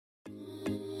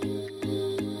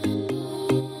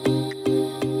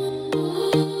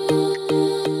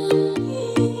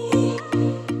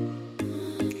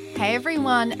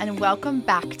everyone, and welcome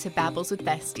back to Babbles with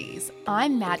Besties.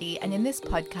 I'm Maddie, and in this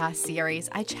podcast series,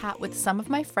 I chat with some of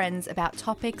my friends about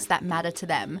topics that matter to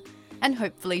them, and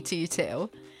hopefully to you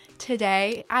too.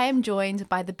 Today, I am joined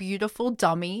by the beautiful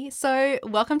Dommy. So,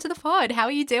 welcome to the pod. How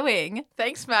are you doing?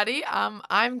 Thanks, Maddie.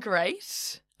 I'm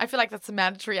great. I feel like that's a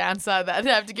mandatory answer that I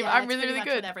have to give. Yeah, I'm it's really, pretty really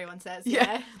much good. what everyone says.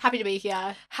 Yeah. Happy to be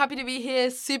here. Happy to be here.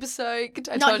 Super stoked.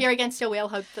 Not here against your will,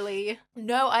 hopefully.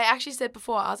 No, I actually said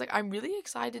before, I was like, I'm really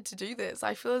excited to do this.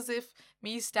 I feel as if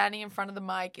me standing in front of the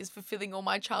mic is fulfilling all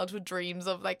my childhood dreams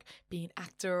of like being an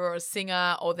actor or a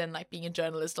singer or then like being a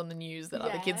journalist on the news that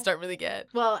other kids don't really get.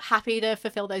 Well, happy to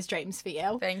fulfill those dreams for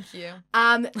you. Thank you.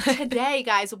 Today,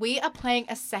 guys, we are playing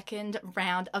a second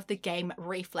round of the game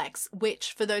Reflex,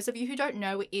 which, for those of you who don't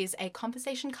know, is a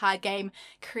conversation card game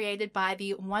created by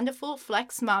the wonderful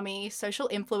Flex Mummy social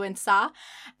influencer.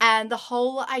 And the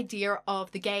whole idea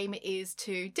of the game is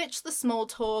to ditch the small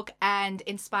talk and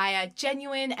inspire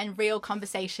genuine and real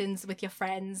conversations with your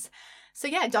friends. So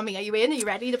yeah, Dommy, are you in? Are you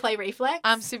ready to play Reflex?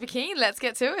 I'm super keen. Let's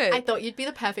get to it. I thought you'd be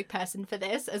the perfect person for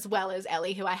this, as well as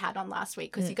Ellie, who I had on last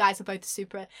week, because you guys are both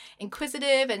super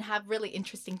inquisitive and have really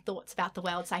interesting thoughts about the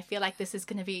world. So I feel like this is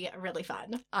going to be really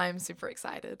fun. I'm super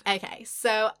excited. Okay,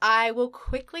 so I will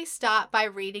quickly start by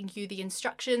reading you the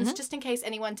instructions, just in case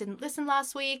anyone didn't listen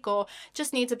last week or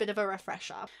just needs a bit of a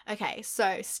refresher. Okay,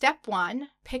 so step 1,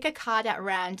 pick a card at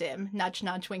random. Nudge,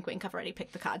 nudge, wink, wink. I've already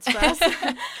picked the cards first.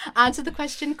 Answer the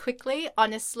question quickly,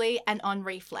 honestly, and on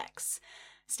reflex.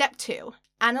 Step 2,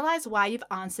 analyze why you've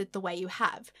answered the way you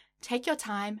have. Take your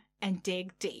time and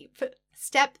dig deep.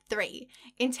 Step 3,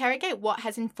 interrogate what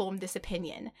has informed this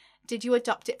opinion. Did you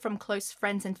adopt it from close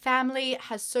friends and family?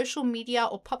 Has social media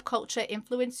or pop culture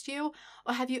influenced you?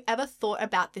 Or have you ever thought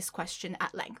about this question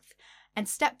at length? And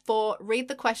step 4, read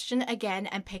the question again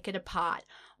and pick it apart.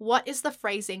 What is the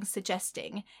phrasing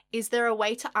suggesting? Is there a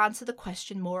way to answer the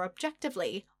question more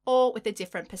objectively or with a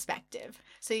different perspective?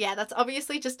 So yeah, that's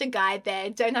obviously just a guide there.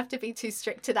 Don't have to be too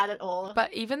strict to that at all.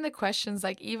 But even the questions,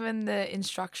 like even the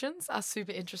instructions are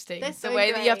super interesting. They're so the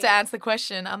way that you have to great. answer the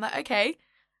question, I'm like, okay,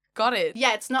 got it.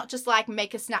 Yeah, it's not just like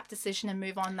make a snap decision and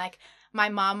move on. Like my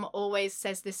mum always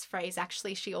says this phrase,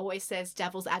 actually, she always says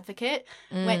devil's advocate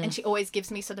and she always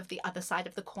gives me sort of the other side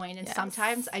of the coin. And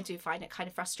sometimes I do find it kind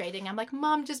of frustrating. I'm like,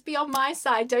 Mum, just be on my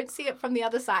side. Don't see it from the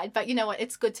other side. But you know what?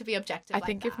 It's good to be objective. I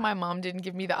think if my mom didn't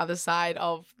give me the other side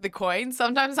of the coin,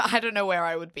 sometimes I don't know where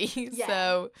I would be. Yeah.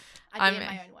 So I'd be in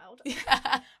my own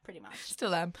world. Pretty much.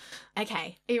 Still am.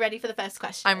 Okay. Are you ready for the first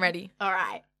question? I'm ready. All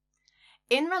right.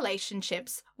 In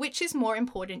relationships, which is more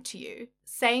important to you?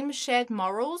 Same shared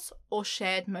morals or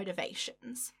shared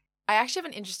motivations? I actually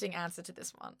have an interesting answer to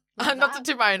this one. Love Not to that.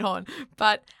 toot my own horn,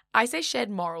 but I say shared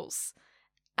morals.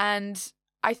 And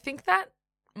I think that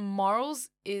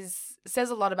morals says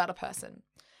a lot about a person.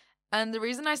 And the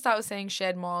reason I start with saying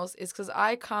shared morals is because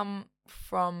I come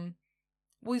from,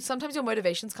 sometimes your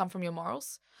motivations come from your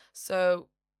morals. So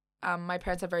my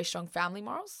parents have very strong family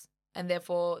morals. And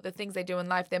therefore, the things they do in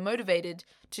life, they're motivated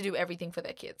to do everything for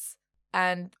their kids.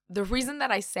 And the reason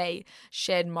that I say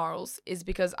shared morals is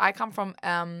because I come from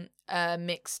a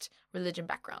mixed religion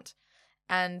background.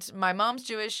 And my mom's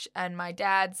Jewish and my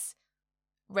dad's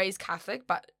raised Catholic,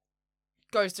 but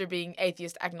goes through being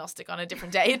atheist agnostic on a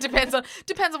different day. It depends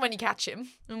on when you catch him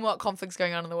and what conflict's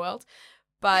going on in the world.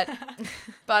 But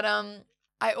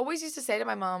I always used to say to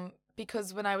my mom,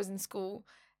 because when I was in school,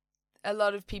 a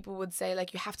lot of people would say,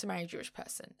 like, you have to marry a Jewish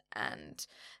person. And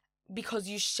because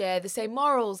you share the same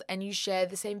morals and you share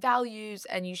the same values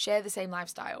and you share the same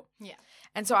lifestyle. Yeah.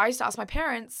 And so I used to ask my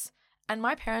parents, and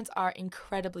my parents are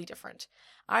incredibly different.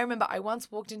 I remember I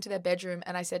once walked into their bedroom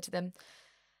and I said to them,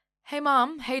 hey,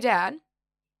 Mom, hey, Dad,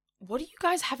 what do you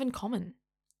guys have in common?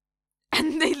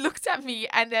 And they looked at me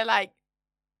and they're like,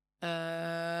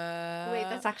 Wait,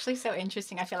 that's actually so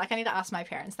interesting. I feel like I need to ask my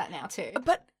parents that now too.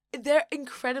 But they're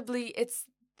incredibly, it's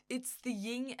the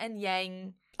yin and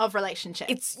yang Of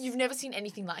relationships. you've never seen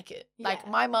anything like it. Yeah. Like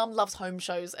my mum loves home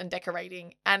shows and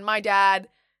decorating, and my dad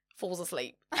falls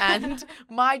asleep. And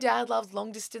my dad loves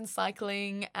long distance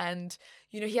cycling, and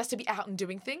he has to be out and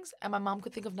doing things, and my mum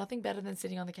could think of nothing better than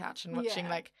sitting on the couch and watching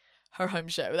like her home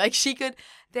show. Like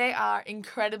they are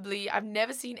incredibly, I've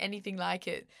never seen anything like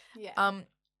it. Yeah.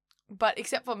 But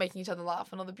except for making each other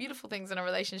laugh and all the beautiful things in a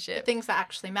relationship. The things that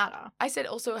actually matter. I said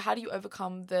also, how do you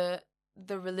overcome the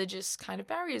religious kind of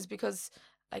barriers? Because,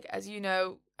 like, as you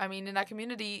know, I mean, in our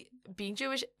community, being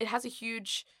Jewish, it has a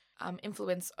huge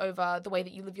influence over the way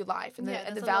that you live your life and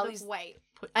the values.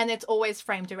 And it's always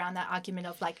framed around that argument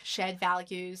of like shared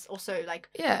values, also like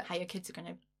how your kids are going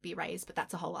to be raised, but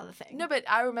that's a whole other thing. No, but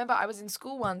I remember I was in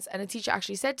school once and a teacher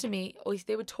actually said to me, or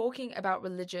they were talking about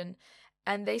religion,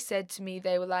 and they said to me,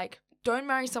 they were like, don't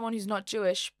marry someone who's not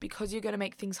Jewish because you're going to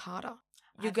make things harder.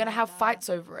 You're going to have fights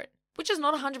over it, which is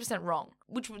not 100% wrong,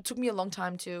 which took me a long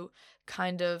time to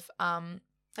kind of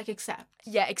like accept.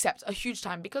 Yeah, accept. A huge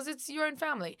time, because it's your own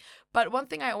family. But one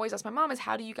thing I always ask my mom is,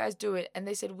 how do you guys do it? And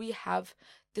they said, we have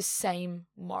the same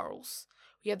morals.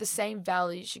 We have the same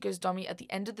values. She goes, Domi, at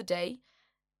the end of the day,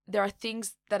 there are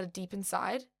things that are deep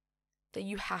inside that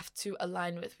you have to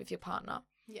align with your partner.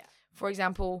 Yeah. For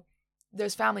example,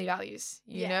 there's family values,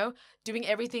 you know, doing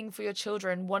everything for your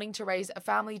children, wanting to raise a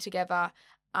family together.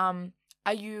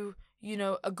 Are you, you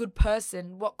know, a good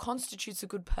person? What constitutes a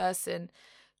good person?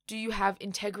 Do you have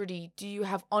integrity? Do you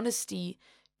have honesty?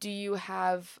 Do you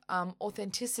have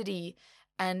authenticity?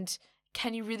 And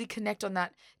can you really connect on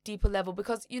that deeper level?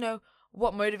 Because, you know,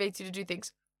 what motivates you to do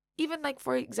things? Even like,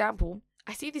 for example,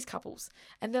 I see these couples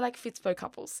and they're like Fitspo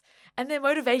couples, and their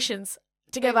motivations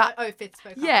together. Fitspo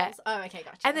couples. Yeah. Oh, okay,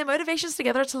 gotcha. And their motivations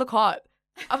together are to look hot.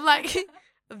 I'm like,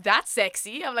 that's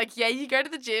sexy. I'm like, yeah, you go to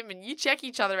the gym and you check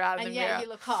each other out in the mirror. And yeah, you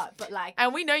look hot, but like...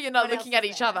 And we know you're not what looking else at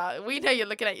is each there? other. We know you're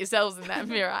looking at yourselves in that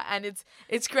mirror. And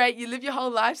it's great. You live your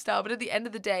whole lifestyle. But at the end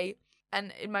of the day,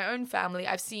 and in my own family,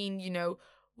 I've seen, you know,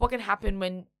 what can happen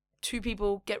when two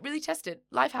people get really tested.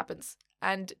 Life happens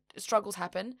and struggles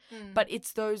happen. But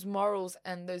it's those morals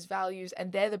and those values,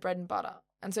 and they're the bread and butter.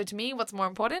 And so to me, what's more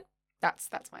important?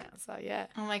 That's my answer, yeah.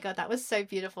 Oh my God, that was so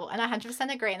beautiful. And I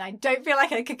 100% agree. And I don't feel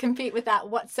like I could compete with that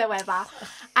whatsoever.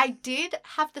 I did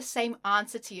have the same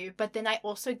answer to you, but then I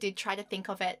also did try to think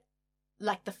of it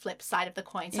like the flip side of the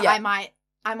coin. So Yeah.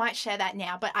 I might share that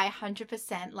now, but I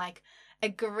 100% like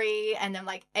agree, and I'm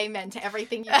like, amen to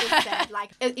everything you just said.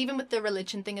 Like, even with the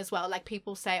religion thing as well, like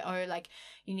people say, oh, like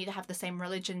you need to have the same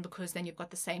religion because then you've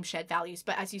got the same shared values.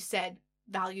 But as you said,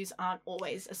 values aren't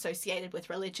always associated with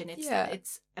religion.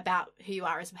 It's about who you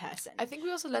are as a person. I think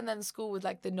we also learned that in school with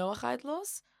like the Noahide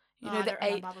laws. You Oh, know, I the don't 8.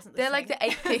 remember. I wasn't They're like the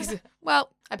 8 things.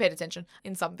 Well, I paid attention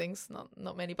in some things,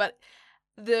 not many, but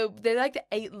they're like the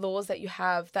 8 laws that you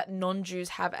have that non-Jews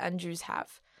have and Jews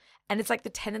have. And it's like the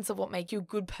tenets of what make you a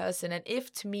good person. And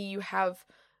if, to me, you have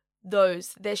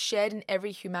those, they're shared in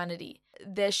every humanity.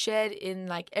 They're shared in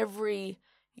like every,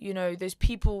 you know, those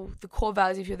people, the core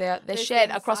values, if you're there, they're Those shared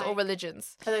things across like- all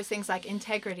religions. Are those things like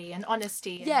integrity and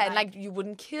honesty? Yeah, and like you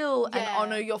wouldn't kill and Yeah.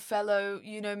 honor your fellow,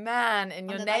 you know, man and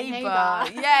your Honor thy neighbor.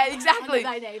 neighbor. Yeah, exactly.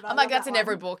 Honor thy neighbor. I'm like, Love that's that in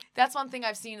every one. book. That's one thing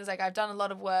I've seen is like I've done a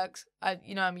lot of work. I'm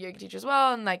a yoga teacher as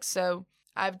well, and like so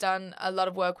I've done a lot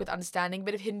of work with understanding a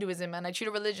bit of Hinduism, and I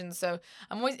tutor religion, so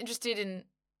I'm always interested in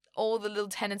all the little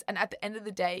tenets. And at the end of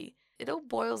the day, it all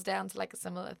boils down to like a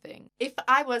similar thing. If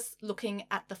I was looking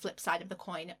at the flip side of the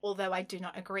coin, although I do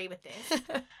not agree with this,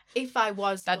 if I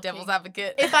was That looking- devil's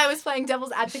advocate. if I was playing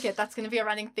devil's advocate, that's going to be a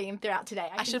running theme throughout today.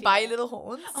 I can should feel buy it. you little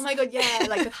horns. Oh my God, yeah,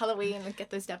 like with Halloween and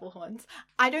get those devil horns.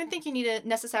 I don't think you need to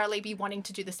necessarily be wanting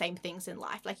to do the same things in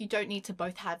life. Like you don't need to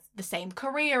both have the same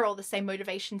career or the same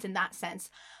motivations in that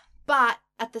sense. But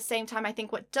at the same time, I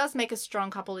think what does make a strong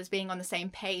couple is being on the same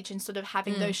page and sort of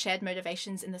having those shared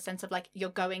motivations in the sense of like you're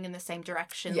going in the same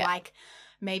direction. Yeah. Like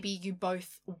maybe you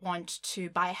both want to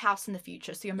buy a house in the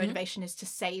future. So your motivation is to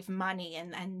save money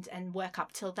and work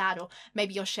up till that. Or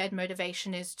maybe your shared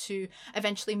motivation is to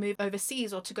eventually move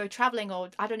overseas or to go traveling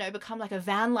or, I don't know, become like a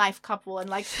van life couple and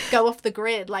like go off the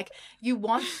grid. Like you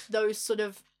want those sort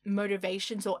of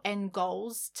motivations or end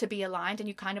goals to be aligned, and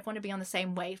you kind of want to be on the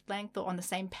same wavelength or on the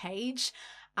same page.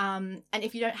 And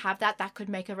if you don't have that, that could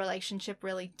make a relationship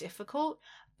really difficult.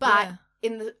 But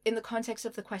in the context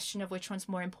of the question of which one's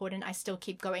more important, I still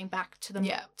keep going back to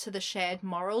the shared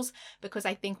morals, because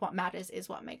I think what matters is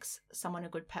what makes someone a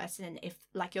good person. And if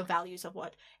like your values of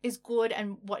what is good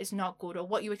and what is not good, or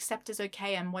what you accept as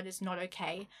okay and what is not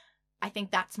okay, I think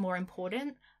that's more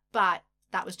important. But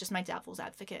that was just my devil's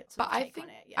advocate. But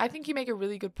I think you make a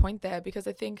really good point there, because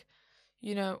I think,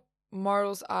 you know,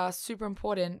 morals are super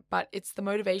important, but it's the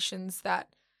motivations that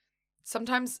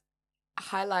sometimes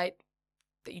highlight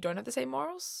that you don't have the same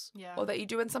morals, or that you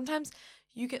do. And sometimes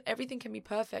everything can be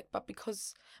perfect, but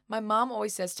because my mom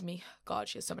always says to me, God,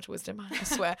 she has so much wisdom, I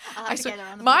swear. I swear,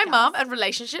 my mom and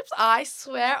relationships, I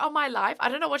swear on my life, I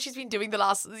don't know what she's been doing the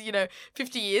last,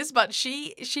 50 years, but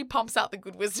she pumps out the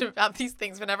good wisdom about these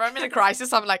things. Whenever I'm in a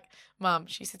crisis, I'm like, Mom,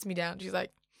 she sits me down. She's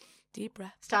like, deep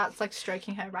breath. Starts like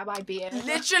stroking her rabbi beard.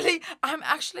 Literally,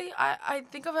 I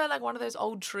think of her like one of those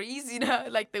old trees,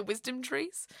 like the wisdom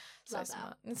trees. So Love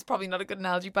smart. It's probably not a good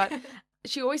analogy, but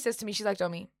she always says to me, she's like,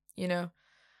 Domi,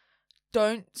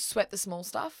 don't sweat the small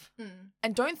stuff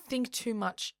and don't think too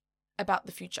much about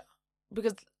the future,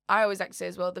 because I always like to say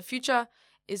as well, the future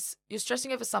is you're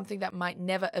stressing over something that might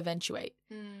never eventuate.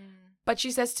 Mm. But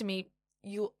she says to me,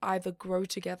 you'll either grow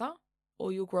together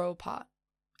or you'll grow apart.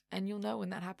 And you'll know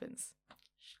when that happens.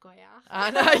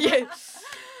 I know, yeah.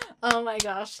 Oh my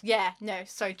gosh. Yeah, no,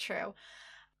 so true.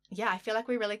 Yeah, I feel like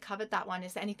we really covered that one.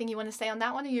 Is there anything you want to say on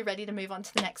that one? Are you ready to move on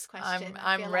to the next question?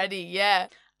 I'm ready, yeah.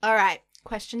 All right.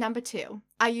 Question number 2.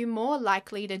 Are you more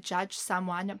likely to judge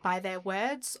someone by their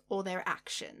words or their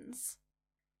actions?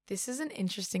 This is an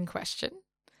interesting question.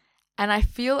 And I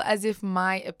feel as if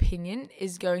my opinion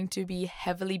is going to be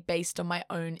heavily based on my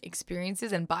own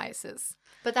experiences and biases.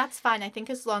 But that's fine. I think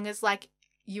as long as like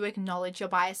you acknowledge your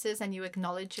biases and you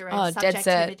acknowledge your own dead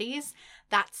set. subjectivities,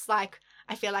 that's like,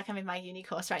 I feel like I'm in my uni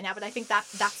course right now, but I think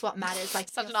that's what matters. Like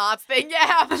such an arts thing,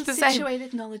 yeah.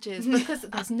 Situated knowledges, because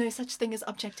there's no such thing as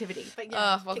objectivity. But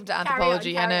yeah, welcome to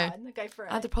anthropology. I know. Go for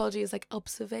it. Anthropology is like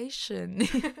observation.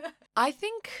 I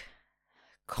think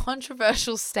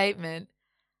controversial statement.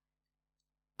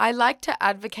 I like to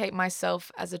advocate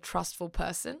myself as a trustful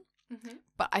person,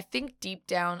 but I think deep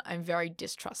down I'm very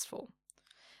distrustful.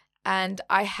 And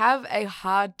I have a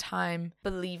hard time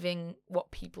believing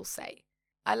what people say.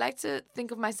 I like to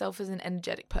think of myself as an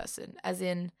energetic person, as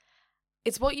in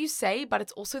it's what you say, but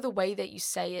it's also the way that you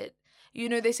say it. You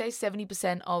know, they say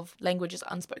 70% of language is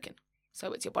unspoken.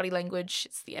 So it's your body language,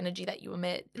 it's the energy that you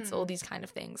emit, it's all these kind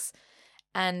of things.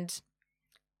 And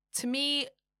to me,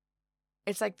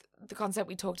 it's like the concept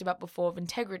we talked about before of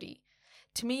integrity.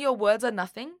 To me, your words are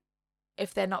nothing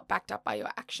if they're not backed up by your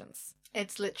actions.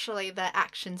 It's literally the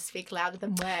actions speak louder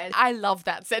than words. I love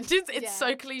that sentence. It's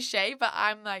so cliche, but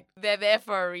I'm like, they're there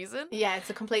for a reason. Yeah, it's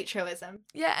a complete truism.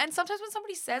 Yeah, and sometimes when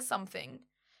somebody says something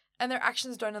and their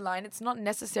actions don't align, it's not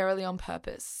necessarily on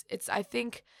purpose. I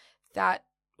think that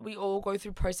we all go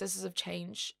through processes of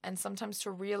change, and sometimes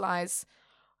to realize,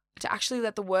 to actually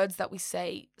let the words that we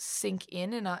say sink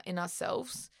in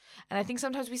ourselves. And I think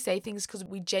sometimes we say things because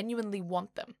we genuinely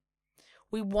want them.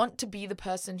 We want to be the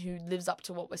person who lives up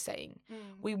to what we're saying.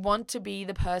 We want to be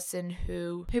the person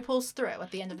who pulls through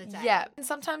at the end of the day. Yeah. And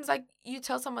sometimes like you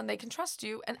tell someone they can trust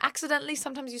you, and accidentally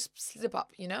sometimes you slip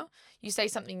up, you know? You say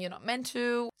something you're not meant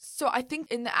to. So I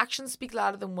think in the actions speak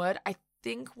louder than word, I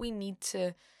think we need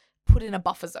to put in a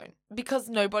buffer zone, because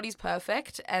nobody's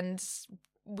perfect and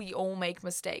we all make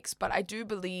mistakes. But I do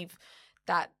believe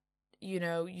that, you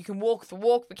know, you can walk the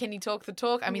walk, but can you talk the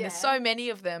talk? I mean, there's so many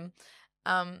of them.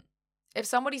 If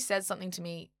somebody says something to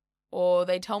me, or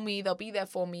they tell me they'll be there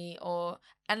for me,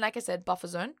 and like I said, buffer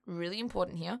zone, really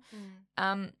important here.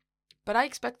 But I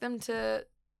expect them to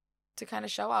kind of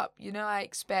show up. You know, I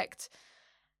expect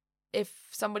if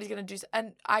somebody's going to do,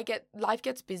 and life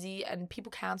gets busy and people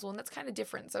cancel, and that's kind of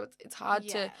different. So it's hard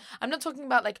to, I'm not talking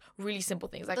about like really simple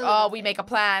things like, we make a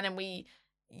plan and we,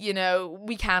 you know,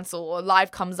 we cancel, or life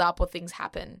comes up or things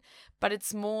happen. But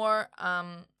it's more,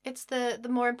 it's the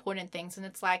more important things, and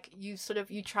it's like you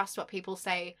trust what people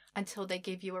say until they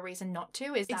give you a reason not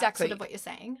to. Is that sort of what you're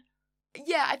saying?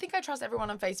 Yeah, I think I trust everyone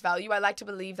on face value. I like to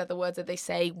believe that the words that they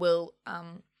say will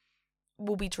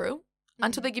be true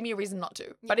until they give me a reason not to.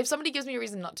 Yeah. But if somebody gives me a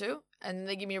reason not to, and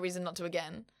they give me a reason not to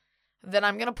again, then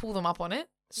I'm gonna pull them up on it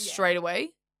straight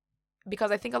away.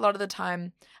 Because I think a lot of the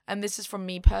time, and this is from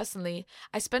me personally,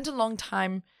 I spent a long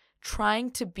time trying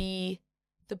to be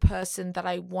the person that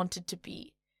I wanted to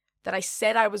be, that I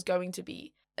said I was going to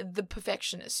be, the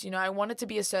perfectionist. You know, I wanted to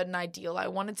be a certain ideal. I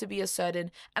wanted to be a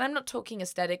certain, and I'm not talking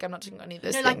aesthetic. I'm not talking any of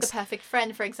those things. Like the perfect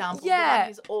friend, for example. Yeah. The one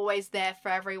who's always there for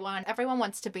everyone. Everyone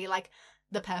wants to be like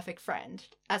the perfect friend,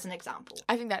 as an example.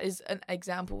 I think that is an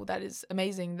example that is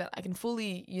amazing, that I can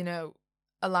fully, you know,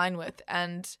 align with.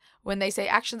 And when they say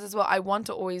actions as well, I want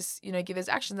to always, you know, give those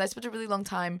actions. I spent a really long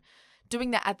time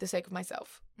doing that at the sake of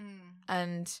myself.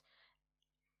 And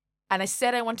I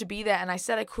said I want to be there, and I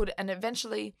said I could. And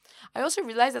eventually I also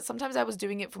realized that sometimes I was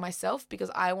doing it for myself because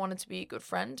I wanted to be a good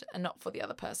friend and not for the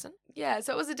other person. Yeah,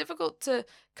 so it was difficult to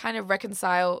kind of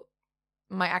reconcile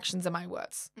my actions and my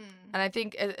words. And I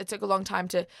think it took a long time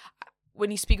to, when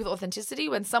you speak with authenticity,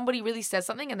 when somebody really says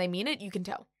something and they mean it, you can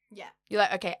tell. Yeah. You're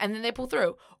like, okay, and then they pull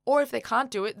through. Or if they can't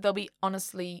do it, they'll be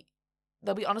honest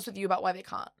with you about why they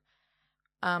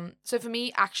can't. So for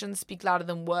me, actions speak louder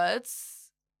than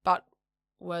words, but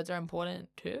words are important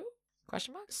too?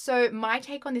 Question mark? So my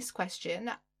take on this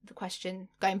question, the question,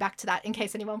 going back to that in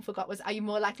case anyone forgot, was, are you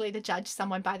more likely to judge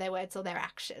someone by their words or their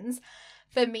actions?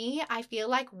 For me, I feel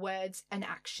like words and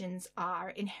actions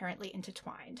are inherently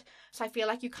intertwined. So I feel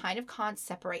like you kind of can't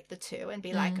separate the two and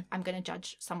be like, I'm going to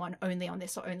judge someone only on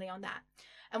this or only on that.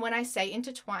 And when I say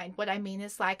intertwined, what I mean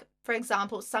is like, for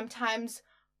example, sometimes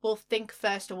we'll think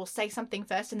first or we'll say something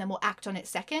first and then we'll act on it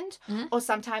second. Mhm. Or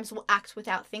sometimes we'll act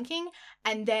without thinking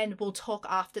and then we'll talk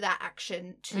after that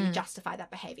action to justify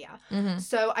that behavior. Mm-hmm.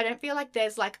 So I don't feel like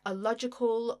there's like a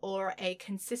logical or a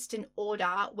consistent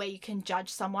order where you can judge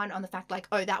someone on the fact like,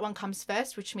 oh, that one comes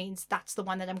first, which means that's the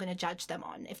one that I'm going to judge them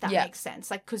on, if that makes sense.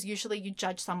 Like, because usually you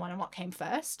judge someone on what came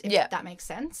first, if that makes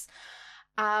sense.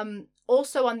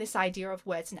 Also on this idea of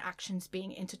words and actions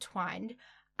being intertwined,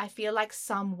 I feel like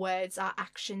some words are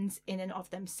actions in and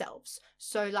of themselves.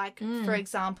 So like, for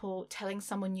example, telling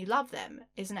someone you love them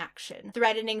is an action.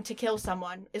 Threatening to kill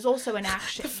someone is also an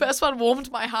action. The first one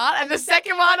warmed my heart, and the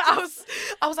second one, I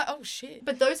was like, oh shit.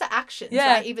 But those are actions,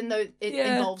 right? Even though it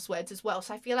involves words as well.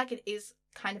 So I feel like it is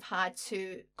kind of hard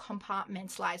to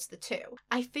compartmentalize the two.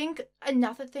 I think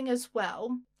another thing as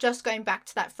well, just going back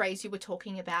to that phrase you were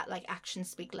talking about, like actions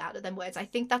speak louder than words, I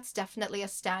think that's definitely a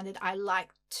standard I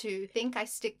like to think I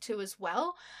stick to as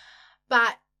well.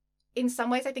 But in some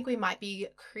ways, I think we might be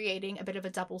creating a bit of a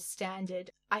double standard.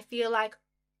 I feel like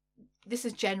this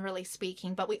is generally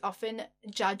speaking, but we often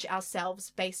judge ourselves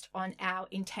based on our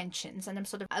intentions, and I'm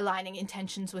sort of aligning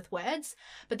intentions with words,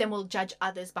 but then we'll judge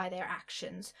others by their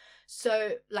actions.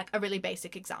 So like a really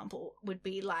basic example would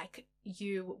be like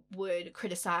you would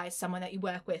criticize someone that you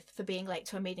work with for being late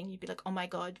to a meeting. You'd be like, oh my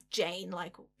God, Jane,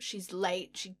 like she's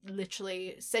late. She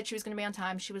literally said she was going to be on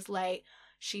time. She was late.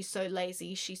 She's so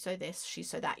lazy, she's so this, she's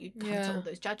so that. You'd come to all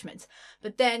those judgments.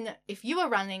 But then if you were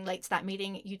running late to that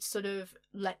meeting, you'd sort of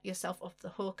let yourself off the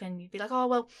hook and you'd be like, oh,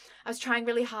 well, I was trying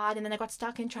really hard and then I got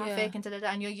stuck in traffic and da-da-da.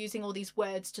 And you're using all these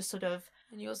words to sort of...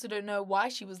 And you also don't know why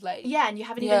she was late. Yeah, and you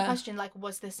haven't even questioned, like,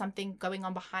 was there something going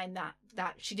on behind that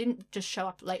she didn't just show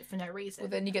up late for no reason. Well,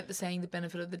 then you get the saying, the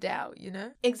benefit of the doubt, you know?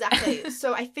 Exactly.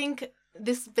 So I think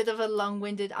this bit of a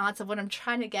long-winded answer, what I'm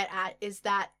trying to get at is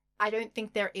that I don't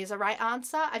think there is a right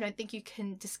answer. I don't think you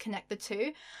can disconnect the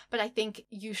two, but I think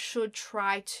you should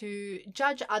try to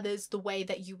judge others the way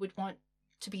that you would want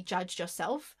to be judged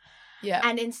yourself. Yeah.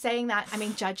 And in saying that, I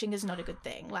mean, judging is not a good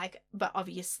thing. Like, but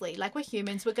obviously, like we're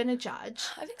humans, we're going to judge.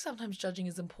 I think sometimes judging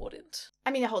is important.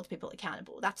 I mean, it holds people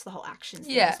accountable. That's the whole actions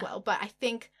thing as well. But I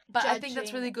think I think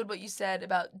that's really good what you said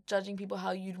about judging people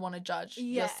how you'd want to judge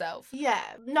yourself. Yeah.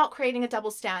 Not creating a double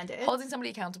standard. Holding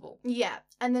somebody accountable. Yeah.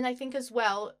 And then I think as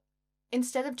well,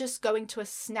 instead of just going to a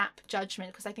snap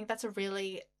judgment, because I think that's a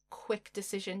really quick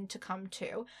decision to come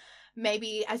to,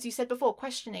 maybe, as you said before,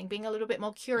 questioning, being a little bit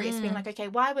more curious, being like, okay,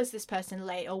 why was this person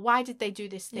late? Or why did they do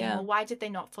this thing? Or why did they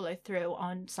not follow through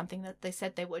on something that they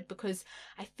said they would? Because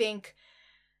I think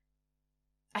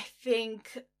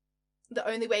the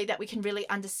only way that we can really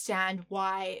understand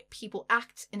why people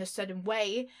act in a certain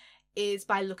way is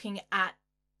by looking at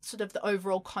sort of the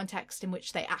overall context in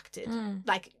which they acted.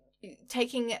 Like,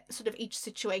 taking sort of each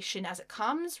situation as it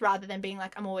comes rather than being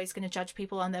like, I'm always going to judge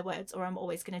people on their words or I'm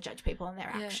always going to judge people on their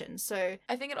actions. So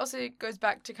I think it also goes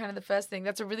back to kind of the first thing.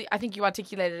 I think you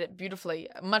articulated it beautifully,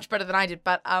 much better than I did,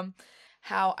 but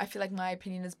how I feel like my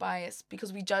opinion is biased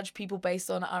because we judge people based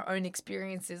on our own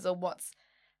experiences or what's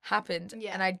happened.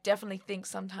 Yeah. And I definitely think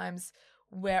sometimes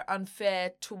we're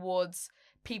unfair towards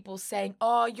people saying,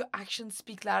 oh, your actions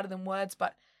speak louder than words,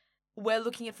 but we're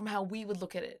looking at it from how we would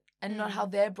look at it. And not how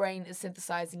their brain is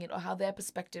synthesizing it or how their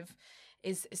perspective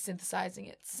is synthesizing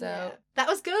it. So that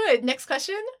was good. Next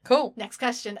question. Cool. Next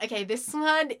question. Okay, this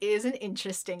one is an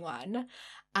interesting one.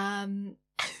 A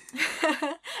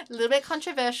little bit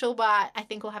controversial, but I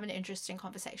think we'll have an interesting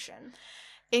conversation.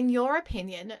 In your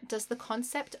opinion, does the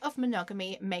concept of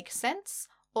monogamy make sense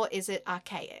or is it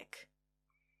archaic?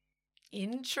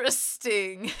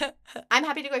 Interesting. I'm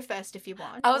happy to go first if you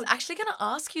want. I was actually going to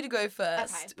ask you to go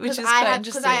first, okay. which is quite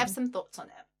interesting. Because I have some thoughts on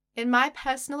it. In my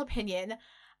personal opinion,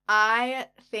 I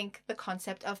think the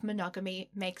concept of monogamy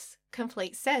makes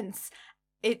complete sense.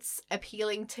 It's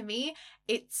appealing to me.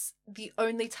 It's the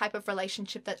only type of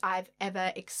relationship that I've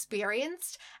ever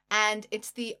experienced. And it's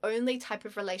the only type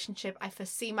of relationship I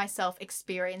foresee myself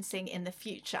experiencing in the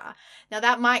future. Now,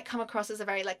 that might come across as a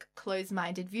very like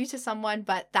closed-minded view to someone,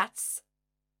 but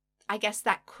I guess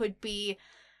that could be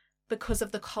because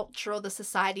of the culture or the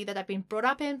society that I've been brought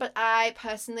up in. But I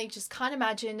personally just can't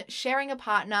imagine sharing a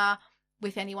partner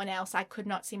with anyone else. I could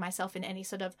not see myself in any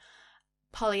sort of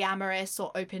polyamorous or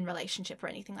open relationship or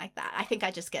anything like that. I think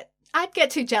I just get I'd get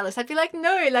too jealous. I'd be like,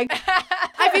 no, like,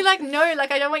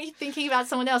 I don't want you thinking about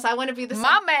someone else. I want to be the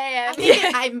My man. I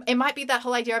think it might be that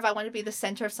whole idea of I want to be the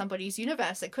center of somebody's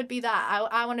universe. It could be that.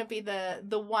 I want to be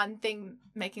the one thing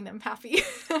making them happy.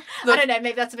 I don't know.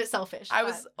 Maybe that's a bit selfish.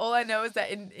 All I know is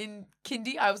that in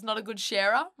kindy, I was not a good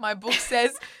sharer. My book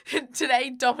says today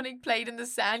Dominic played in the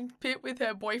sand pit with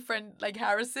her boyfriend, like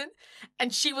Harrison,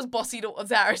 and she was bossy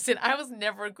towards Harrison. I was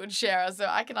never a good sharer, so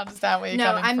I can understand where you're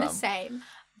coming from. No, I'm the same.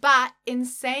 But in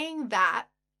saying that,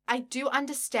 I do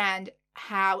understand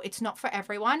how it's not for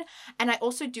everyone. And I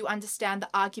also do understand the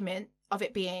argument of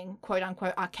it being quote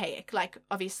unquote archaic. Like,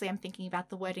 obviously, I'm thinking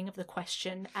about the wording of the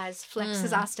question as Flex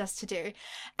has asked us to do.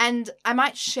 And I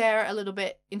might share a little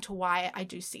bit into why I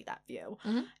do see that view,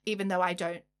 even though I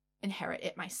don't inherit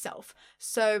it myself.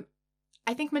 So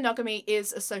I think monogamy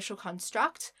is a social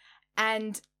construct,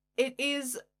 and it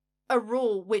is a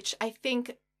rule which I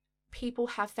think people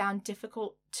have found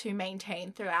difficult to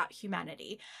maintain throughout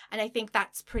humanity. And I think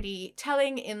that's pretty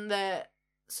telling in the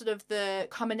sort of the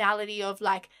commonality of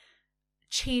like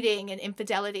cheating and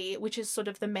infidelity, which is sort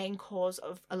of the main cause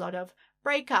of a lot of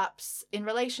breakups in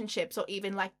relationships, or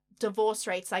even like divorce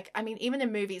rates. Like, I mean, even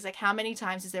in movies, like how many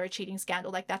times is there a cheating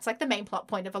scandal? Like that's like the main plot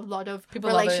point of a lot of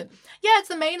people love it. Yeah, it's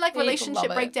the main like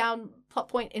relationship breakdown plot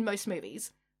point in most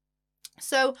movies.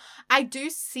 So I do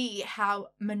see how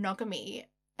monogamy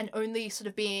and only sort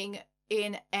of being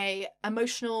in a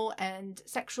emotional and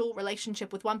sexual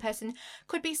relationship with one person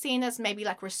could be seen as maybe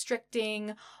like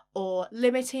restricting or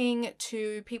limiting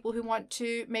to people who want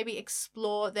to maybe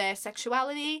explore their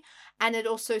sexuality. And it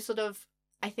also sort of,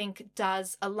 I think,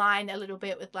 does align a little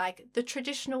bit with like the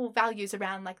traditional values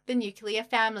around like the nuclear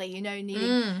family, you know,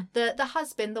 needing the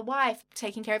husband, the wife,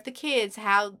 taking care of the kids,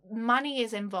 how money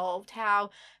is involved, how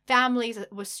families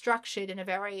were structured in a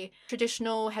very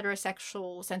traditional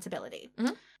heterosexual sensibility.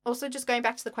 Also, just going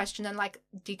back to the question and like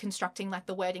deconstructing like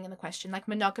the wording in the question, like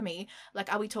monogamy,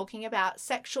 like are we talking about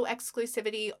sexual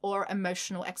exclusivity or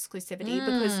emotional exclusivity?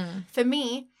 Because for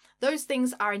me, those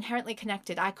things are inherently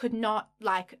connected. I could not,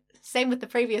 like, same with the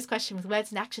previous question with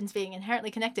words and actions being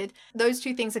inherently connected. Those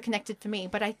two things are connected for me.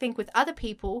 But I think with other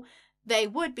people, they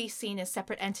would be seen as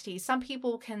separate entities. Some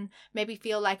people can maybe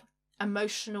feel like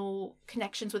emotional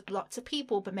connections with lots of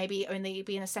people, but maybe only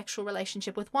be in a sexual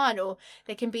relationship with one, or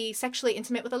they can be sexually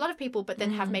intimate with a lot of people, but then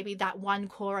have maybe that one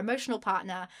core emotional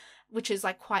partner, which is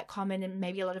like quite common in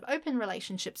maybe a lot of open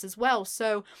relationships as well.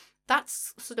 So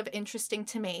that's sort of interesting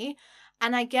to me.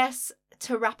 And I guess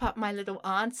to wrap up my little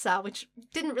answer, which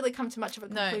didn't really come to much of a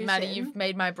conclusion. No, Maddie, you've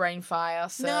made my brain fire.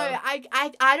 So. No,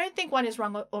 I don't think one is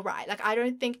wrong or right. Like, I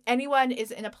don't think anyone is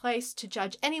in a place to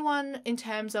judge anyone in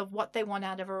terms of what they want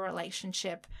out of a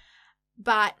relationship.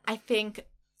 But I think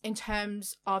in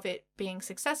terms of it being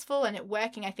successful and it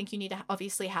working, I think you need to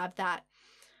obviously have that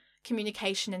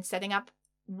communication and setting up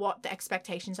what the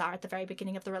expectations are at the very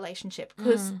beginning of the relationship,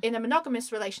 because in a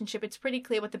monogamous relationship it's pretty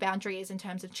clear what the boundary is in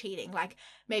terms of cheating. Like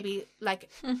maybe like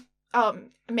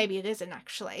maybe it isn't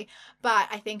actually, but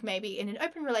I think maybe in an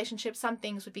open relationship some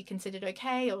things would be considered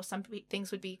okay, or some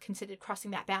things would be considered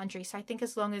crossing that boundary. So I think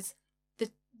as long as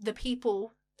the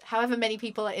people, however many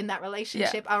people are in that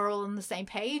relationship, are all on the same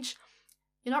page,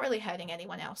 you're not really hurting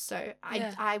anyone else. So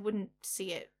I wouldn't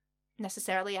see it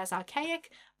necessarily as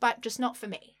archaic, but just not for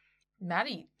me.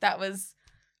 Maddie, that was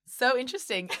so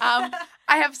interesting. I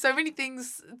have so many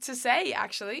things to say,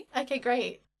 actually. Okay,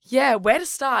 great. Yeah, where to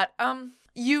start?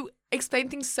 You explain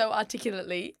things so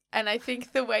articulately, and I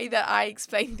think the way that I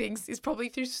explain things is probably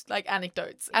through like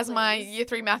anecdotes. As my year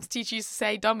 3 maths teacher used to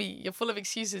say, Dommy, you're full of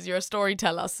excuses, you're a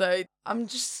storyteller. So I'm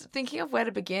just thinking of where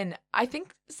to begin. I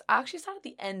think I actually start at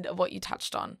the end of what you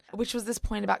touched on, which was this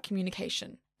point about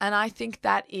communication. And I think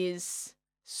that is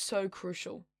so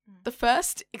crucial. The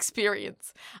first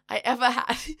experience I ever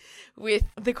had with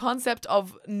the concept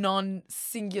of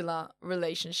non-singular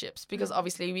relationships, because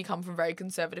obviously we come from very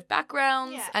conservative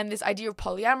backgrounds, and this idea of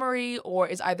polyamory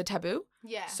is either taboo.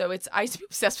 Yeah. So I used to be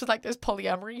obsessed with like those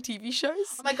polyamory TV shows.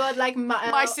 Oh my God, like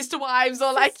My Sister Wives,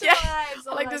 or like Wives,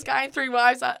 or like this guy in 3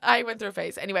 Wives. I went through a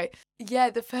phase. Anyway,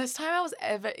 the first time I was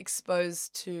ever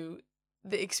exposed to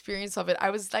the experience of it, I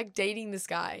was like dating this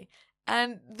guy,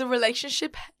 and the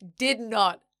relationship did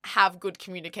not have good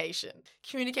communication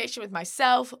with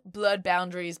myself, blurred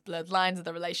boundaries, blurred lines of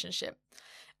the relationship.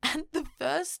 And the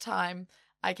first time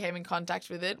I came in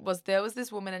contact with it there was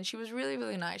this woman, and she was really,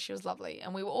 really nice. She was lovely.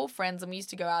 And we were all friends, and we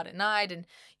used to go out at night, and,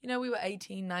 you know, we were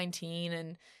 18, 19,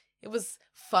 and it was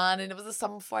fun, and it was the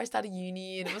summer before I started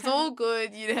uni, and it was all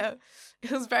good, you know.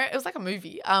 It was like a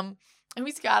movie. And we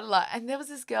used to go out a lot, and there was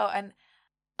this girl, and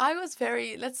I was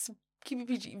very, let's keep it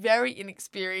PG, very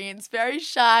inexperienced, very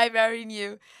shy, very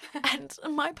new. And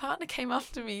my partner came up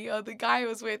to me, or the guy I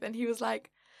was with, and he was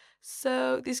like,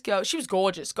 so this girl, she was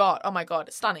gorgeous. God, oh my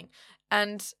God, stunning.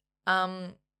 And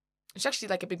she's actually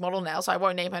like a big model now, so I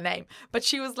won't name her name. But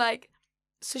she was like,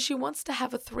 so she wants to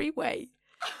have a 3-way.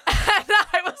 And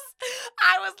I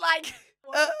was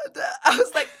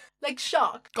like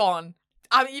shocked. gone.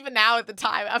 I mean, even now at the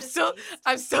time, I'm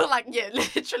still like, yeah,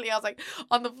 literally, I was like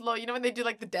on the floor. You know when they do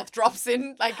like the death drops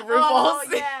in like RuPaul's? Oh,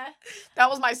 yeah. That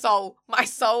was my soul. My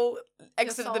soul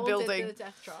exited Your the soul building. did the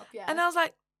death drop, yeah. And I was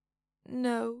like,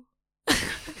 no.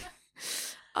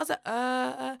 I was like,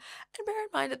 and bear in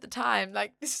mind at the time,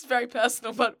 like, this is very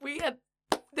personal, but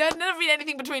there had never been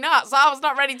anything between us, so I was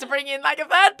not ready to bring in like a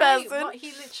third person. Wait, what,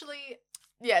 he literally...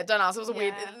 Yeah, don't ask. It was a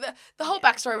weird... The whole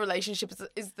backstory of relationship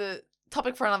is the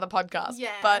topic for another podcast.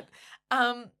 Yeah. But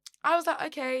I was like,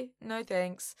 okay, no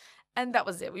thanks. And that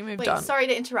was it. We moved on. Sorry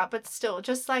to interrupt, but still,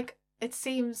 just like, it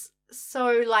seems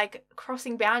so like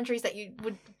crossing boundaries that you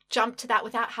would jump to that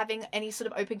without having any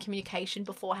sort of open communication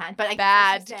beforehand. But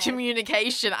bad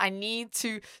communication. I need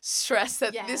to stress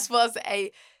that this was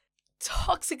a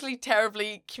toxically,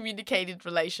 terribly communicated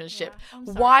relationship.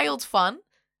 Yeah, wild fun,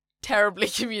 terribly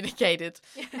communicated.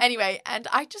 Anyway, and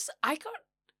I got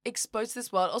exposed to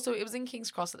this world. Also, it was in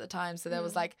King's Cross at the time, so there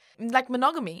was like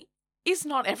monogamy is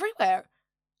not everywhere.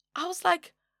 I was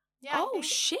like,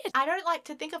 shit. I don't like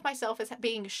to think of myself as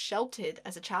being sheltered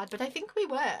as a child, but I think we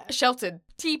were. Sheltered.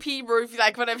 TP roof,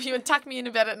 like whatever. You would tuck me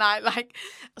into bed at night. Like,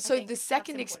 so the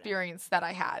second experience that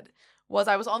I had was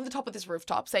I was on the top of this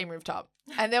rooftop, same rooftop,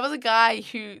 and there was a guy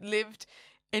who lived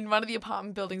in one of the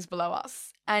apartment buildings below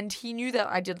us. And he knew that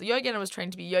I did yoga and I was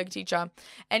trained to be a yoga teacher.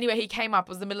 Anyway, he came up, it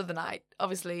was the middle of the night.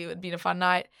 Obviously, it had been a fun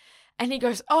night. And he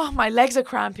goes, oh, my legs are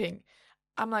cramping.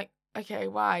 I'm like, okay,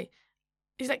 why?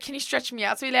 He's like, can you stretch me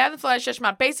out? So he lay on the floor and stretched him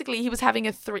out. Basically, he was having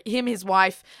him, his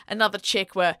wife, another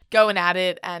chick were going at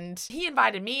it. And he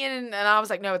invited me in and I was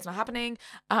like, no, it's not happening.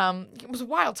 It was a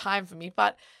wild time for me.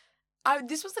 But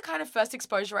this was the kind of first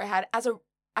exposure I had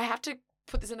I have to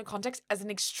put this into context, as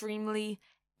an extremely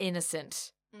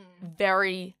innocent,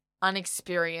 very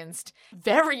unexperienced,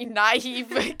 very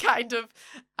naive kind of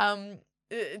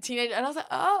teenager. And I was like,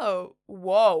 oh,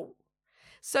 whoa.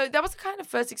 So that was the kind of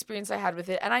first experience I had with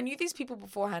it. And I knew these people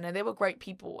beforehand and they were great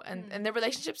people and their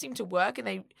relationship seemed to work and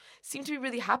they seemed to be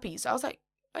really happy. So I was like,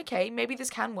 okay, maybe this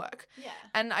can work. Yeah.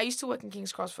 And I used to work in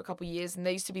King's Cross for a couple of years and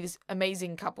they used to be this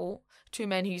amazing couple, 2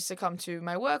 men who used to come to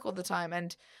my work all the time.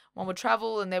 And one would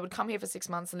travel and they would come here for 6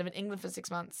 months and live in England for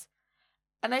 6 months.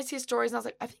 And I hear stories and I was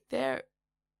like, I think they're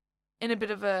in a bit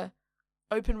of a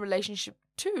open relationship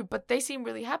too, but they seem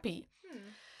really happy.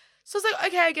 So I was like,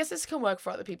 okay, I guess this can work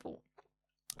for other people.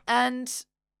 And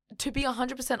to be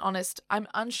 100% honest, I'm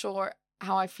unsure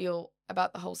how I feel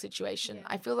about the whole situation. Yeah.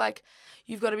 I feel like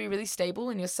you've got to be really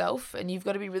stable in yourself and you've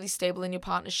got to be really stable in your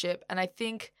partnership. And I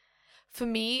think for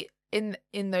me,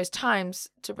 in those times,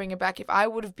 to bring it back, if I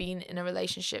would have been in a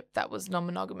relationship that was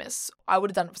non-monogamous, I would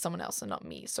have done it for someone else and not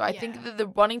me. So I think that the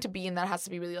wanting to be in that has to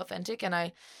be really authentic. And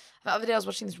the other day I was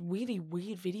watching this really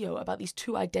weird video about these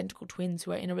 2 identical twins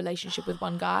who are in a relationship with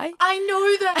one guy. I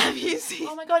know that. Have you seen?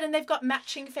 Oh my God, and they've got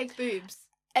matching fake boobs.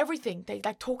 Everything. They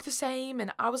like talk the same.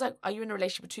 And I was like, are you in a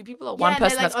relationship with 2 people or one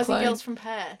person like that's Aussie cloned? girls from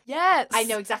Perth. Yes. I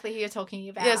know exactly who you're talking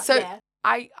about. Yeah, so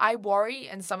I worry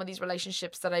in some of these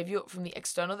relationships that I view it from the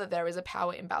external that there is a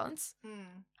power imbalance.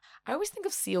 I always think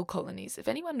of seal colonies. If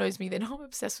anyone knows me, they know I'm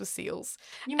obsessed with seals.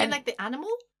 You mean like the animal?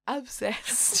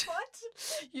 Obsessed. What?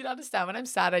 You'd understand. When I'm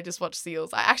sad, I just watch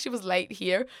seals. I actually was late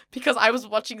here because I was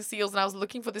watching seals and I was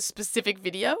looking for this specific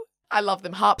video. I love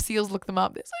them. Harp seals, look them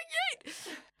up. They're so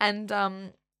cute.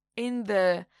 And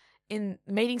in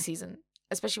mating season,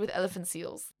 especially with elephant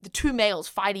seals, the 2 males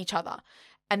fight each other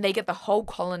and they get the whole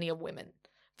colony of women.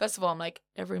 First of all, I'm like,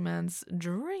 every man's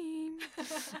dream.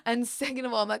 And second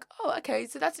of all, I'm like, oh, okay,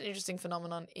 so that's an interesting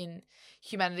phenomenon in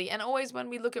humanity. And always when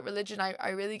we look at religion, I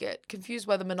really get confused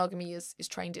whether monogamy is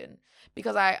trained in.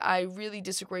 Because I really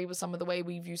disagree with some of the way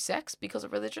we view sex because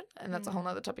of religion. And that's a whole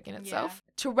nother topic in itself.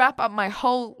 To wrap up my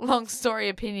whole long story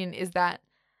opinion is that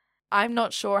I'm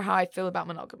not sure how I feel about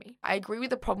monogamy. I agree with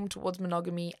the problem towards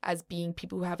monogamy as being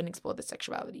people who haven't explored their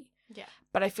sexuality. Yeah.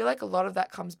 But I feel like a lot of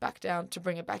that comes back down, to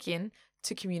bring it back in,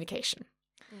 to communication.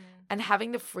 And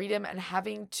having the freedom and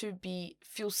having to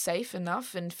feel safe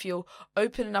enough and feel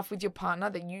open enough with your partner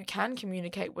that you can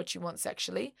communicate what you want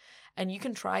sexually and you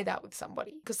can try that with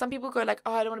somebody. Because some people go like,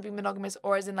 oh, I don't want to be monogamous,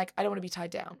 or as in like, I don't want to be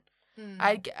tied down.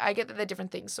 I get that they're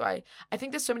different things. So I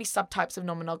think there's so many subtypes of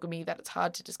non-monogamy that it's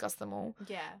hard to discuss them all.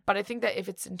 Yeah. But I think that if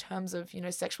it's in terms of,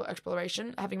 sexual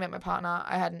exploration, having met my partner,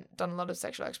 I hadn't done a lot of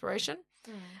sexual exploration.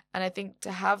 And I think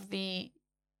to have the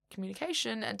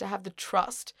communication and to have the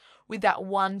trust with that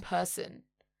one person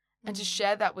and to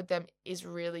share that with them is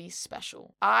really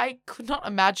special. I could not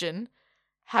imagine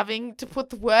having to put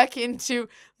the work into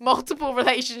multiple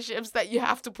relationships that you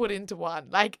have to put into one.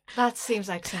 Like, that seems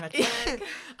like so much work.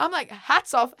 I'm like,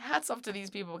 hats off to these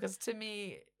people, because to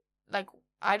me, like,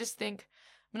 I just think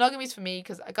monogamy is for me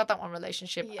because I got that one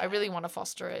relationship. I really want to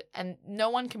foster it, and no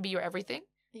one can be your everything.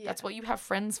 That's what you have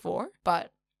friends for.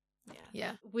 But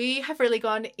yeah, we have really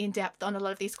gone in depth on a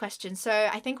lot of these questions, so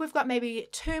I think we've got maybe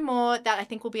 2 more that I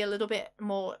think will be a little bit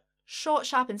more short,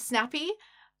 sharp, and snappy.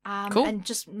 Cool. And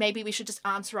just maybe we should just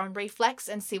answer on reflex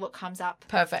and see what comes up.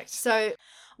 Perfect. So,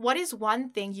 what is one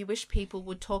thing you wish people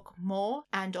would talk more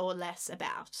and or less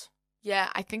about? Yeah,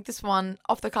 I think this one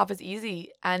off the cuff is easy,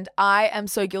 and I am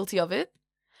so guilty of it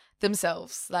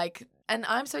themselves. Like, and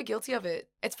I'm so guilty of it.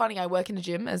 It's funny, I work in a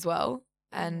gym as well,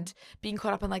 and being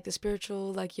caught up in like the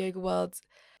spiritual, like yoga worlds.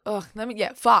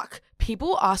 Fuck.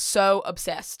 People are so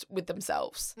obsessed with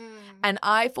themselves, and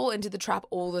I fall into the trap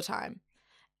all the time.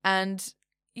 And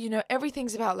you know,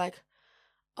 everything's about like,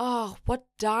 oh, what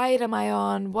diet am I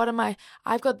on?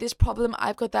 I've got this problem.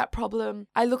 I've got that problem.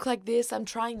 I look like this. I'm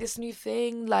trying this new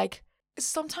thing. Like,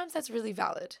 sometimes that's really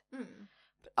valid.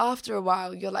 But after a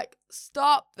while, you're like,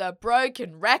 stop the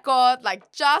broken record.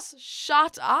 Like, just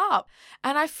shut up.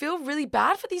 And I feel really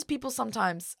bad for these people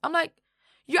sometimes. I'm like,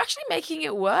 you're actually making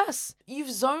it worse.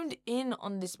 You've zoned in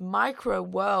on this micro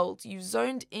world. You've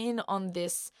zoned in on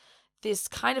this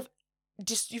kind of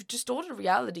you've distorted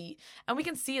reality, and we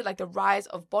can see it like the rise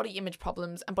of body image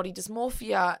problems and body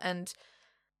dysmorphia, and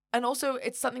also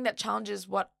it's something that challenges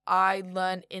what I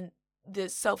learned in the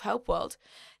self-help world.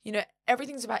 You know,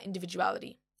 everything's about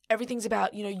individuality. Everything's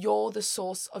about, you know, you're the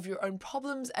source of your own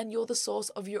problems and you're the source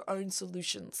of your own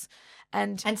solutions.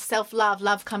 And self-love,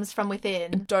 love comes from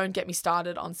within. Don't get me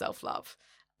started on self-love.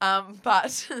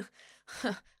 But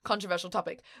controversial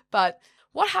topic. But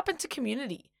what happened to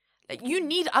community? Like, you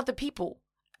need other people,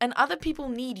 and other people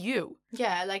need you.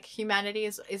 Yeah, like humanity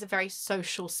is a very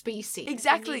social species.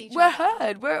 Exactly. We're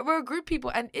heard. We're a group of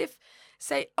people. And if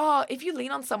you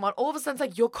lean on someone, all of a sudden it's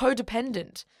like you're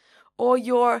codependent or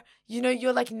you're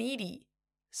like needy.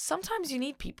 Sometimes you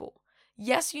need people.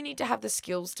 Yes, you need to have the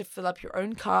skills to fill up your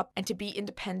own cup and to be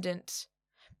independent,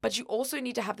 but you also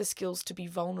need to have the skills to be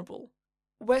vulnerable.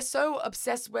 We're so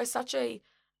obsessed. We're such a,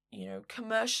 you know,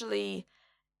 commercially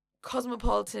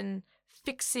cosmopolitan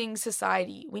fixing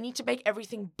society. We need to make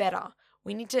everything better.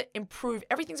 We need to improve.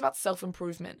 Everything's about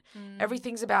self-improvement.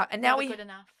 Everything's about, and now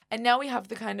we have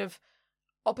the kind of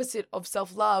opposite of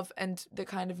self-love and the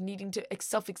kind of needing to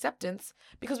self-acceptance,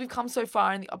 because we've come so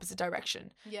far in the opposite direction.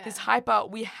 This hyper,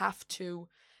 we have to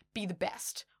be the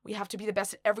best. We have to be the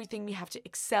best at everything. We have to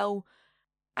excel.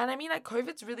 And I mean, like,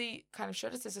 COVID's really kind of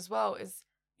showed us this as well, is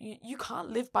you can't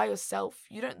live by yourself.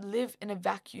 You don't live in a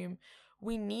vacuum.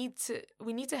 We need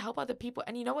to help other people.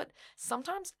 And you know what?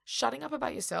 Sometimes shutting up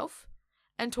about yourself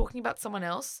and talking about someone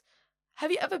else.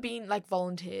 Have you ever been like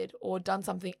volunteered or done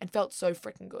something and felt so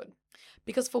freaking good?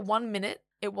 Because for 1 minute,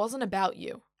 it wasn't about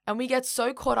you. And we get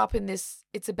so caught up in this,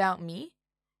 it's about me,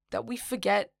 that we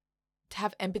forget to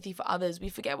have empathy for others. We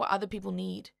forget what other people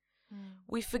need.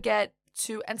 We forget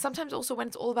to, and sometimes also when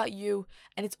it's all about you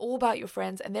and it's all about your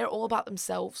friends and they're all about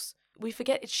themselves, we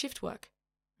forget it's shift work.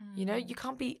 You know, you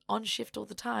can't be on shift all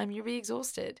the time. You'll be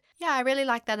exhausted. Yeah, I really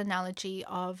like that analogy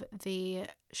of the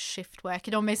shift work.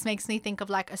 It almost makes me think of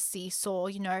like a seesaw.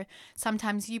 You know,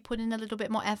 sometimes you put in a little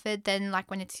bit more effort. Then like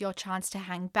when it's your chance to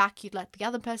hang back, you'd let the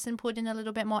other person put in a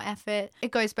little bit more effort. It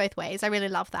goes both ways. I really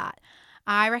love that.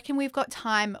 I reckon we've got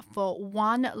time for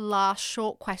one last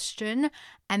short question,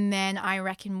 and then I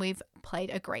reckon we've played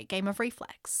a great game of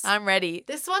reflex. I'm ready.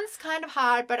 This one's kind of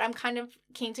hard, but I'm kind of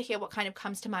keen to hear what kind of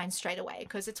comes to mind straight away,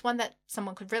 because it's one that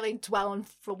someone could really dwell on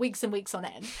for weeks and weeks on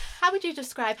end. How would you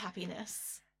describe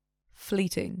happiness?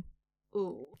 Fleeting.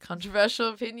 Ooh. Controversial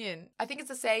opinion. I think it's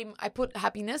the same. I put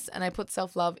happiness and I put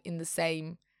self-love in the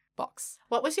same box.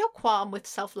 What was your qualm with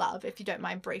self-love, if you don't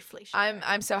mind briefly sharing?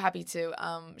 I'm so happy to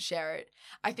share it.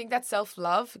 I think that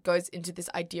self-love goes into this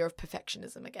idea of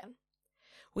perfectionism again.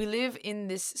 We live in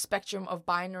this spectrum of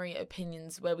binary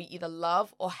opinions where we either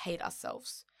love or hate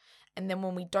ourselves. And then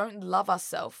when we don't love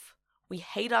ourselves, we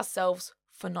hate ourselves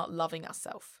for not loving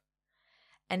ourselves.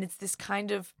 And it's this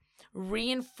kind of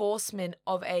reinforcement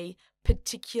of a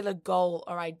particular goal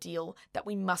or ideal that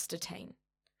we must attain.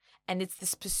 And it's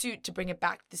this pursuit to bring it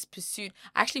back, this pursuit.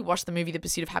 I actually watched the movie The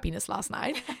Pursuit of Happiness last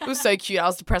night. It was so cute. I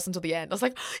was depressed until the end. I was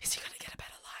like, is he going to get a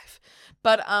better life?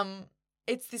 But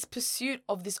it's this pursuit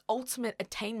of this ultimate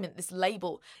attainment, this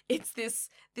label. It's this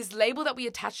label that we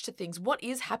attach to things. What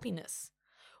is happiness?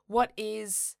 What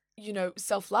is,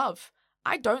 self-love?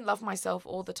 I don't love myself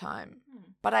all the time,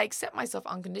 but I accept myself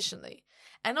unconditionally.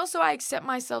 And also I accept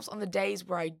myself on the days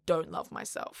where I don't love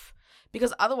myself.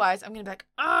 Because otherwise I'm going to be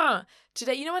like,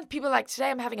 today, when people are like,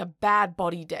 today I'm having a bad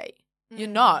body day. You're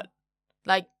not.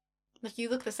 Like you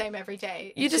look the same every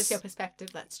day. It's you just your perspective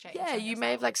that's changed. Yeah, you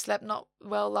may have slept not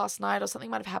well last night or something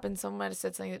might have happened. Someone might have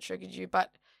said something that triggered you,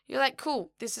 but you're like,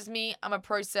 cool, this is me. I'm a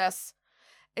process.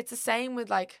 It's the same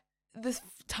with this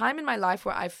time in my life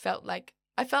where I felt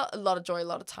a lot of joy a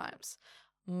lot of times.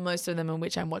 Most of them in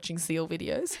which I'm watching seal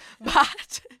videos.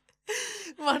 But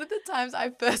one of the times I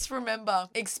first remember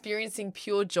experiencing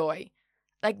pure joy,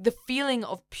 the feeling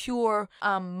of pure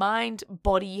mind,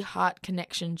 body, heart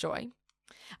connection joy.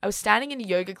 I was standing in a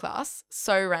yoga class,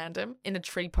 so random, in a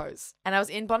tree pose. And I was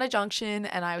in Bondi Junction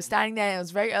and I was standing there. It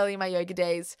was very early in my yoga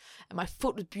days and my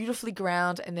foot was beautifully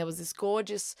ground and there was this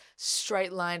gorgeous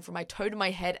straight line from my toe to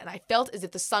my head and I felt as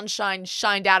if the sunshine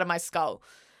shined out of my skull.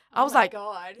 I was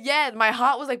God. Yeah, my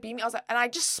heart was beaming. I was and I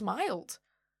just smiled.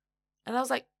 And I was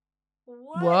like,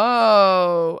 what?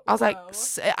 Whoa. I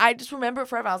was I just remember it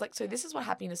forever. I was like, so this is what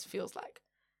happiness feels like.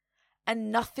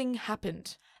 And nothing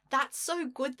happened. That's so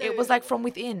good though. It was from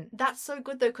within. That's so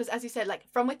good though, because as you said,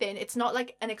 from within, it's not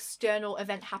an external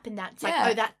event happened that's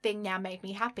that thing now made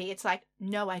me happy. It's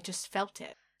no, I just felt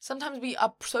it. Sometimes we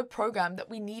are so programmed that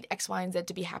we need X, Y, and Z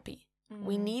to be happy.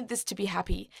 We need this to be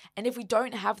happy. And if we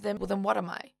don't have them, well then what am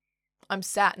I? I'm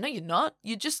sad. No, you're not.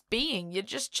 You're just being. You're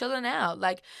just chilling out.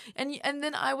 And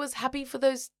then I was happy for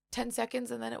those 10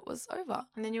 seconds and then it was over.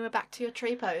 And then you were back to your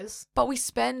tree pose. But we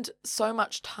spend so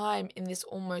much time in this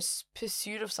almost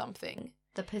pursuit of something.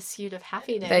 The pursuit of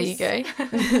happiness. There you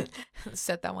go.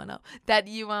 Set that one up. That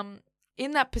you,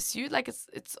 in that pursuit,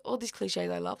 it's all these cliches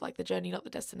I love, the journey, not the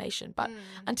destination. But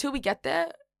until we get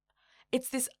there, it's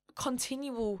this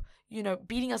continual,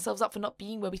 beating ourselves up for not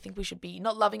being where we think we should be,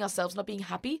 not loving ourselves, not being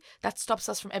happy. That stops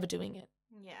us from ever doing it.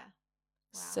 Yeah.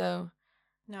 Wow. So...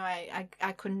 No, I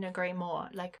couldn't agree more.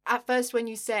 At first when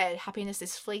you said happiness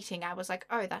is fleeting, I was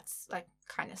oh, that's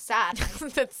kind of sad.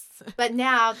 But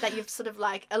now that you've sort of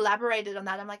elaborated on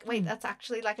that, I'm wait, that's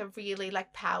actually a really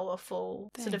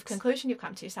powerful sort of conclusion you've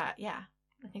come to. So yeah,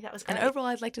 I think that was great. And overall,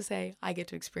 I'd like to say I get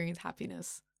to experience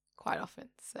happiness quite often.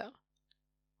 So,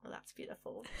 well, that's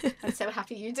beautiful. I'm so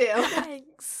happy you do.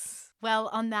 Thanks. Well,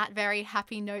 on that very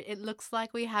happy note, it looks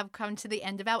like we have come to the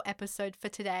end of our episode for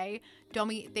today.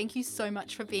 Domi, thank you so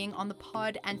much for being on the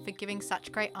pod and for giving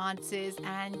such great answers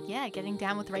and, getting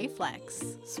down with reflex.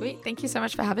 Sweet. Thank you so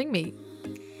much for having me.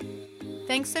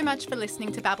 Thanks so much for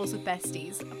listening to Babbles with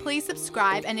Besties. Please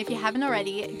subscribe, and if you haven't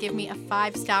already, give me a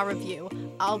 5-star review.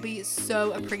 I'll be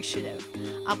so appreciative.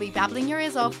 I'll be babbling your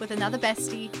ears off with another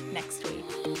bestie next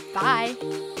week. Bye.